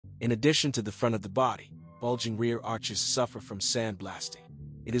In addition to the front of the body, bulging rear arches suffer from sandblasting.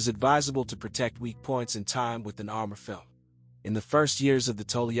 It is advisable to protect weak points in time with an armor film. In the first years of the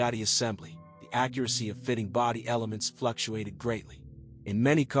Togliatti assembly, the accuracy of fitting body elements fluctuated greatly. In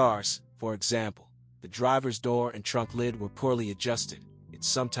many cars, for example, the driver's door and trunk lid were poorly adjusted. It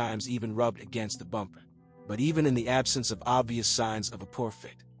sometimes even rubbed against the bumper. But even in the absence of obvious signs of a poor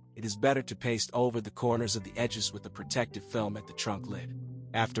fit, it is better to paste over the corners of the edges with a protective film at the trunk lid.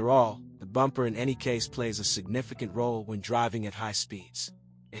 After all, the bumper in any case plays a significant role when driving at high speeds.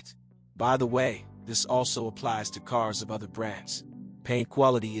 By the way, this also applies to cars of other brands. Paint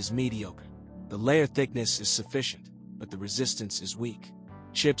quality is mediocre. The layer thickness is sufficient, but the resistance is weak.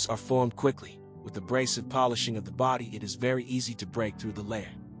 Chips are formed quickly. With abrasive polishing of the body, it is very easy to break through the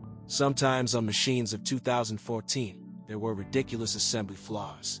layer. Sometimes on machines of 2014, there were ridiculous assembly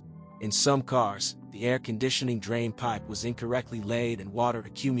flaws. In some cars, the air conditioning drain pipe was incorrectly laid and water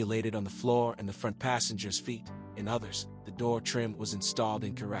accumulated on the floor and the front passenger's feet. In others, the door trim was installed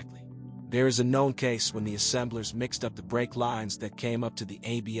incorrectly. There is a known case when the assemblers mixed up the brake lines that came up to the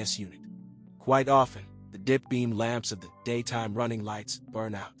ABS unit. Quite often, the dip beam lamps of the daytime running lights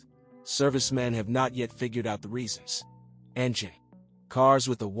burn out. Servicemen have not yet figured out the reasons. Engine. Cars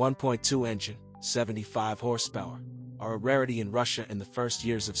with a 1.2 engine, 75 horsepower, are a rarity in Russia in the first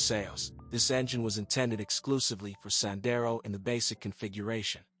years of sales. This engine was intended exclusively for Sandero in the basic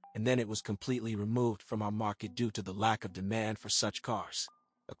configuration, and then it was completely removed from our market due to the lack of demand for such cars.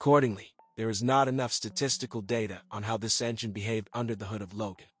 Accordingly, there is not enough statistical data on how this engine behaved under the hood of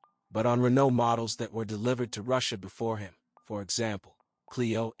Logan. But on Renault models that were delivered to Russia before him, for example,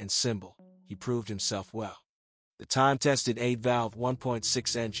 Clio and Symbol, he proved himself well. The time-tested 8-valve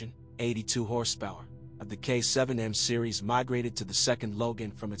 1.6 engine, 82 horsepower, of the K7M series migrated to the second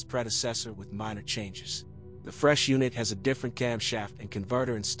Logan from its predecessor with minor changes. The fresh unit has a different camshaft and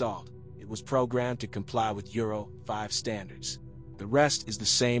converter installed. It was programmed to comply with Euro 5 standards. The rest is the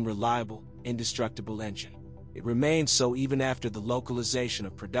same reliable, indestructible engine. It remains so even after the localization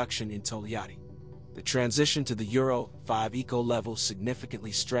of production in Togliatti. The transition to the Euro 5 eco level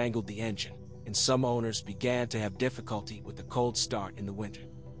significantly strangled the engine, and some owners began to have difficulty with the cold start in the winter.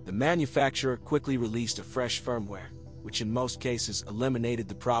 The manufacturer quickly released a fresh firmware, which in most cases eliminated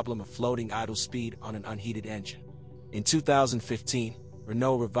the problem of floating idle speed on an unheated engine. In 2015,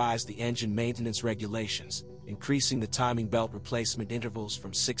 Renault revised the engine maintenance regulations, increasing the timing belt replacement intervals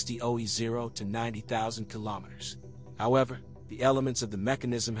from 60 OE0 to 90,000 kilometers. However, the elements of the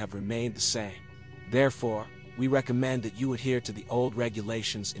mechanism have remained the same. Therefore, we recommend that you adhere to the old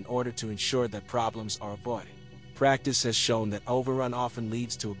regulations in order to ensure that problems are avoided. Practice has shown that overrun often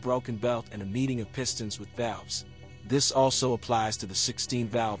leads to a broken belt and a meeting of pistons with valves. This also applies to the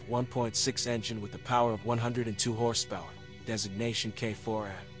 16-valve 1.6 engine with a power of 102 horsepower, designation K4M.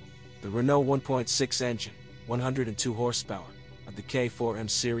 The Renault 1.6 engine, 102 horsepower, of the K4M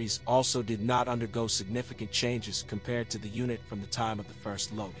series also did not undergo significant changes compared to the unit from the time of the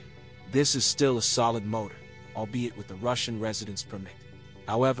first Logan. This is still a solid motor, albeit with a Russian residence permit.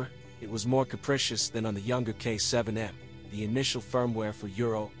 However, it was more capricious than on the younger K7M. The initial firmware for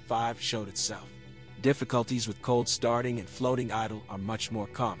Euro 5 showed itself. Difficulties with cold starting and floating idle are much more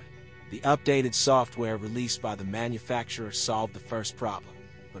common. The updated software released by the manufacturer solved the first problem,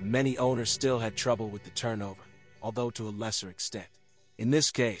 but many owners still had trouble with the turnover, although to a lesser extent. In this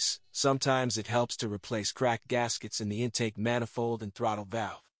case, sometimes it helps to replace cracked gaskets in the intake manifold and throttle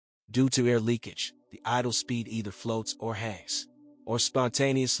valve. Due to air leakage, the idle speed either floats or hangs, or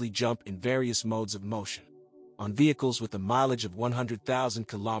spontaneously jump in various modes of motion. On vehicles with a mileage of 100,000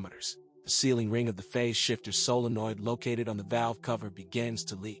 kilometers, the sealing ring of the phase shifter solenoid located on the valve cover begins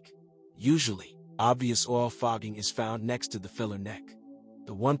to leak. Usually, obvious oil fogging is found next to the filler neck.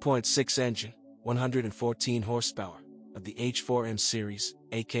 The 1.6 engine, 114 horsepower, of the H4M series,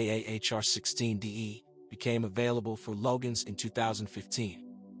 aka HR16DE, became available for Logans in 2015.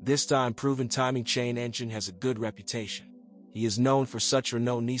 This time-proven timing chain engine has a good reputation. He is known for such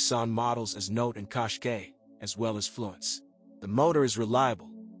Renault Nissan models as Note and Qashqai, as well as Fluence. The motor is reliable.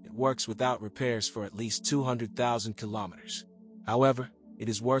 It works without repairs for at least 200,000 kilometers. However, it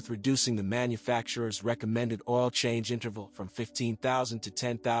is worth reducing the manufacturer's recommended oil change interval from 15,000 to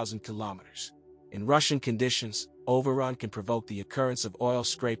 10,000 kilometers. In Russian conditions, overrun can provoke the occurrence of oil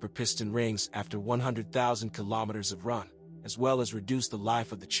scraper piston rings after 100,000 kilometers of run, as well as reduce the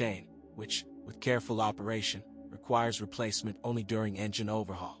life of the chain, which, with careful operation, requires replacement only during engine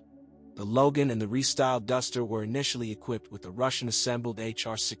overhaul. The Logan and the restyled Duster were initially equipped with a Russian-assembled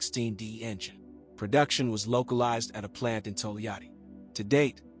HR16DE engine. Production was localized at a plant in Togliatti. To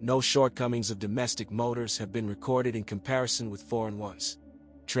date, no shortcomings of domestic motors have been recorded in comparison with foreign ones.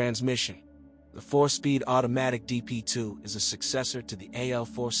 Transmission. The 4-speed automatic DP2 is a successor to the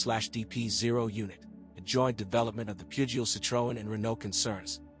AL4/DP0 unit, a joint development of the Peugeot Citroën and Renault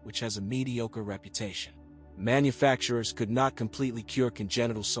concerns, which has a mediocre reputation. Manufacturers could not completely cure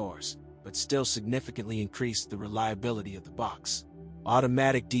congenital sores, but still significantly increased the reliability of the box.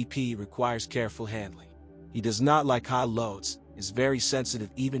 Automatic DP requires careful handling. He does not like high loads, is very sensitive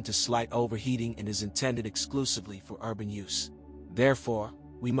even to slight overheating, and is intended exclusively for urban use. Therefore,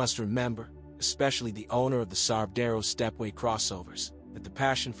 we must remember, especially the owner of the Sandero stepway crossovers, that the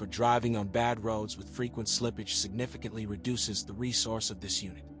passion for driving on bad roads with frequent slippage significantly reduces the resource of this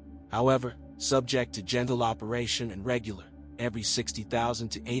unit. However, subject to gentle operation and regular, every 60,000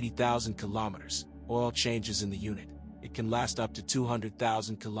 to 80,000 kilometers, oil changes in the unit, it can last up to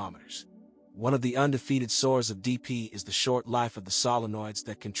 200,000 kilometers. One of the undefeated sores of DP is the short life of the solenoids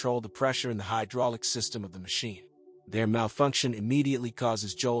that control the pressure in the hydraulic system of the machine. Their malfunction immediately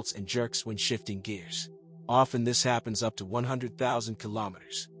causes jolts and jerks when shifting gears. Often this happens up to 100,000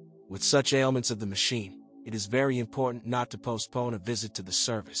 kilometers. With such ailments of the machine, it is very important not to postpone a visit to the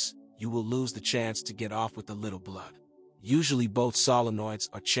service. You will lose the chance to get off with a little blood. Usually both solenoids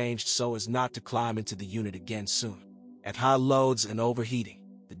are changed so as not to climb into the unit again soon. At high loads and overheating,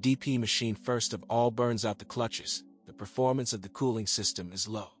 the DP machine first of all burns out the clutches. The performance of the cooling system is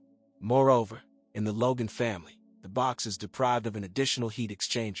low. Moreover, in the Logan family, the box is deprived of an additional heat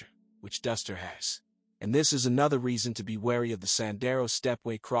exchanger, which Duster has. And this is another reason to be wary of the Sandero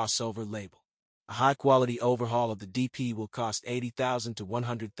stepway crossover label. A high-quality overhaul of the DP will cost 80,000 to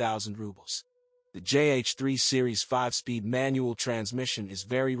 100,000 rubles. The JH3 Series 5-speed manual transmission is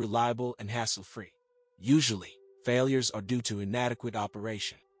very reliable and hassle-free. Usually, failures are due to inadequate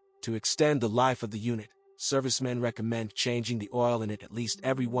operation. To extend the life of the unit, servicemen recommend changing the oil in it at least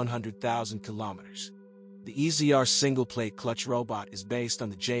every 100,000 kilometers. The EZR single-plate clutch robot is based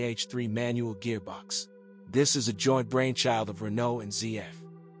on the JH3 manual gearbox. This is a joint brainchild of Renault and ZF.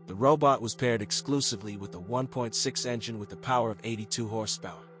 The robot was paired exclusively with a 1.6 engine with a power of 82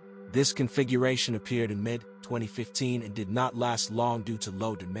 horsepower. This configuration appeared in mid-2015 and did not last long due to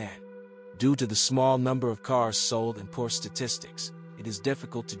low demand. Due to the small number of cars sold and poor statistics, it is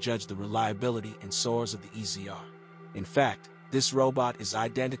difficult to judge the reliability and soars of the EZR. In fact, this robot is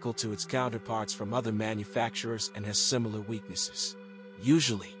identical to its counterparts from other manufacturers and has similar weaknesses.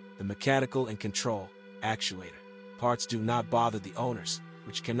 Usually, the mechanical and control, actuator, parts do not bother the owners,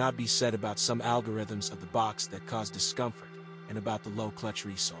 which cannot be said about some algorithms of the box that cause discomfort, and about the low clutch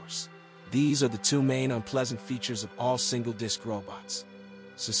resource. These are the two main unpleasant features of all single-disc robots.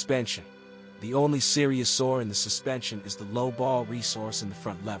 Suspension. The only serious sore in the suspension is the low ball resource in the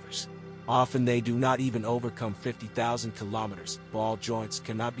front levers. Often they do not even overcome 50,000 kilometers. Ball joints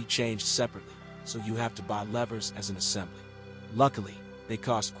cannot be changed separately, so you have to buy levers as an assembly. Luckily, they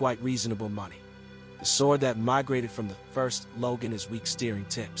cost quite reasonable money. The sore that migrated from the first Logan is weak steering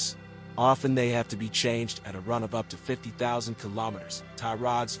tips. Often they have to be changed at a run of up to 50,000 kilometers. Tie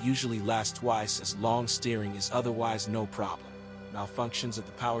rods usually last twice as long. Steering is otherwise no problem. Malfunctions of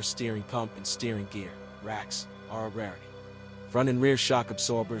the power steering pump and steering gear racks are a rarity. Front and rear shock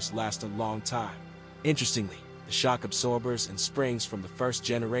absorbers last a long time. Interestingly, the shock absorbers and springs from the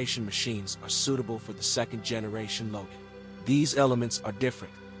first-generation machines are suitable for the second-generation Logan. These elements are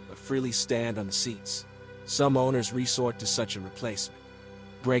different, but freely stand on the seats. Some owners resort to such a replacement.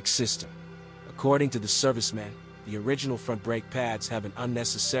 Brake system. According to the servicemen, the original front brake pads have an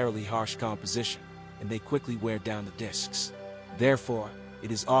unnecessarily harsh composition, and they quickly wear down the discs. Therefore,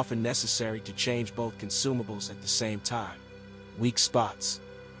 it is often necessary to change both consumables at the same time. Weak spots.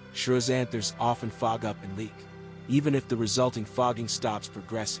 Schroes-anthers often fog up and leak, even if the resulting fogging stops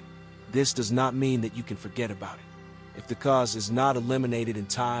progressing. This does not mean that you can forget about it. If the cause is not eliminated in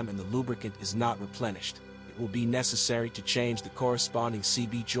time and the lubricant is not replenished, it will be necessary to change the corresponding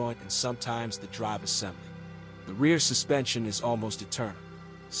CB joint and sometimes the drive assembly. The rear suspension is almost eternal.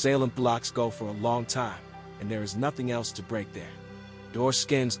 Salient blocks go for a long time, and there is nothing else to break there. Door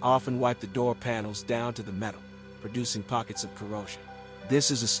skins often wipe the door panels down to the metal, producing pockets of corrosion. This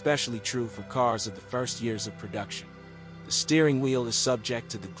is especially true for cars of the first years of production. The steering wheel is subject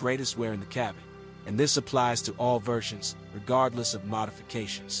to the greatest wear in the cabin, and this applies to all versions, regardless of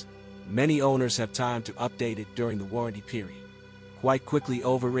modifications. Many owners have time to update it during the warranty period. Quite quickly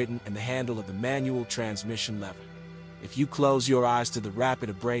overridden and the handle of the manual transmission lever. If you close your eyes to the rapid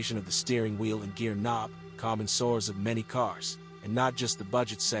abrasion of the steering wheel and gear knob, common sores of many cars, and not just the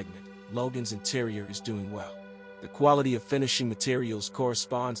budget segment, Logan's interior is doing well. The quality of finishing materials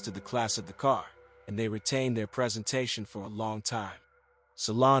corresponds to the class of the car, and they retain their presentation for a long time.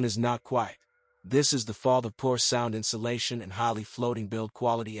 Salon is not quiet. This is the fault of poor sound insulation and highly floating build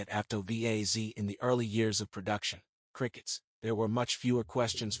quality at Vaz in the early years of production. Crickets. There were much fewer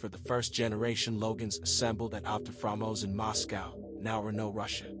questions for the first-generation Logans assembled at Avtofromos in Moscow, now Renault,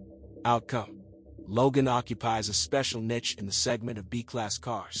 Russia. Outcome. Logan occupies a special niche in the segment of B-class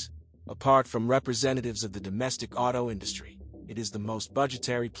cars. Apart from representatives of the domestic auto industry, it is the most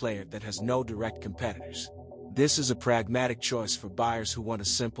budgetary player that has no direct competitors. This is a pragmatic choice for buyers who want a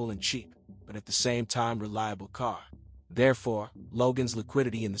simple and cheap, but at the same time reliable car. Therefore, Logan's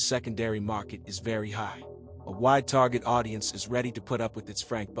liquidity in the secondary market is very high. A wide target audience is ready to put up with its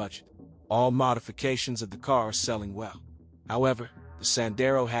frank budget. All modifications of the car are selling well. However, the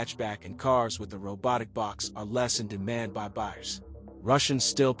Sandero hatchback and cars with a robotic box are less in demand by buyers. Russians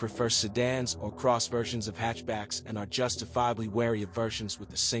still prefer sedans or cross versions of hatchbacks and are justifiably wary of versions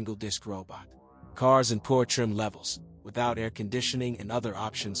with a single-disc robot. Cars in poor trim levels, without air conditioning and other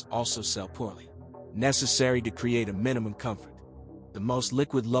options, also sell poorly. Necessary to create a minimum comfort. The most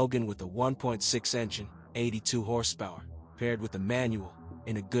liquid Logan with a 1.6 engine, 82 horsepower, paired with a manual,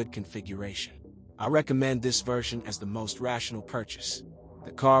 in a good configuration. I recommend this version as the most rational purchase.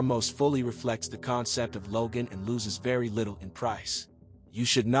 The car most fully reflects the concept of Logan and loses very little in price. You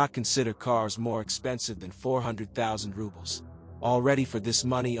should not consider cars more expensive than 400,000 rubles. Already for this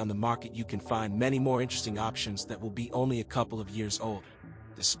money on the market you can find many more interesting options that will be only a couple of years older.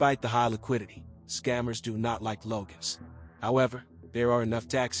 Despite the high liquidity, scammers do not like Logans. However, there are enough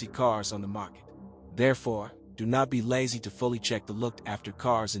taxi cars on the market. Therefore, do not be lazy to fully check the looked-after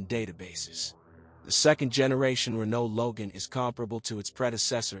cars in databases. The second-generation Renault Logan is comparable to its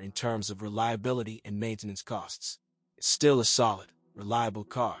predecessor in terms of reliability and maintenance costs. It's still a solid, reliable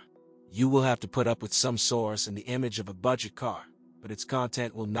car. You will have to put up with some sores and the image of a budget car, but its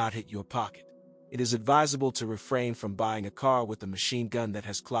content will not hit your pocket. It is advisable to refrain from buying a car with a machine gun that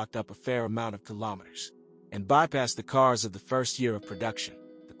has clocked up a fair amount of kilometers, and bypass the cars of the first year of production.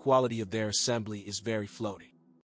 The quality of their assembly is very floating.